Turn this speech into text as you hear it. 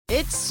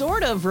It's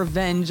sort of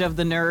revenge of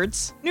the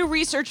nerds. New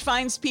research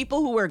finds people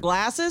who wear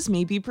glasses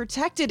may be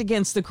protected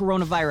against the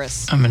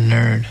coronavirus. I'm a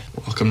nerd.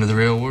 Welcome to the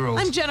real world.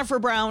 I'm Jennifer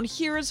Brown.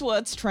 Here's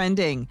what's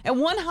trending. At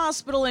one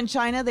hospital in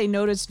China, they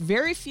noticed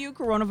very few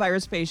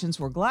coronavirus patients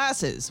wore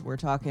glasses. We're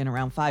talking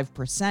around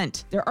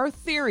 5%. There are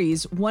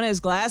theories. One is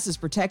glasses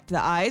protect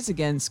the eyes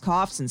against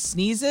coughs and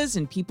sneezes,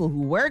 and people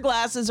who wear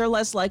glasses are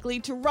less likely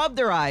to rub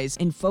their eyes.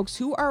 And folks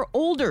who are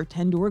older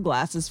tend to wear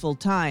glasses full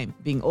time.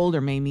 Being older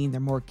may mean they're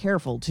more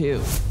careful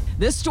too.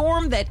 The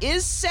storm that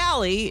is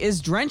Sally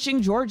is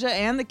drenching Georgia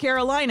and the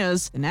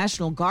Carolinas. The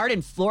National Guard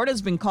in Florida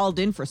has been called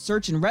in for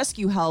search and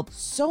rescue help.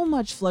 So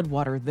much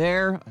floodwater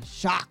there, a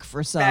shock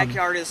for some.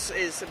 Backyard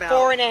is about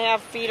 4.5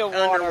 feet of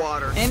water.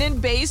 underwater. And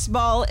in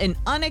baseball, an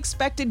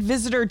unexpected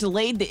visitor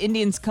delayed the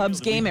Indians-Cubs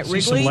game at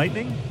Wrigley. Some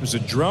lightning? There's a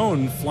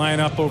drone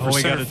flying up over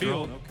center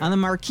field. On the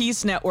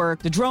Marquise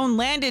Network, the drone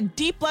landed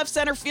deep left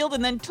center field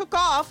and then took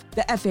off.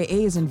 The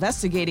FAA is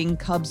investigating.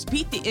 Cubs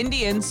beat the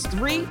Indians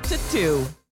 3-2.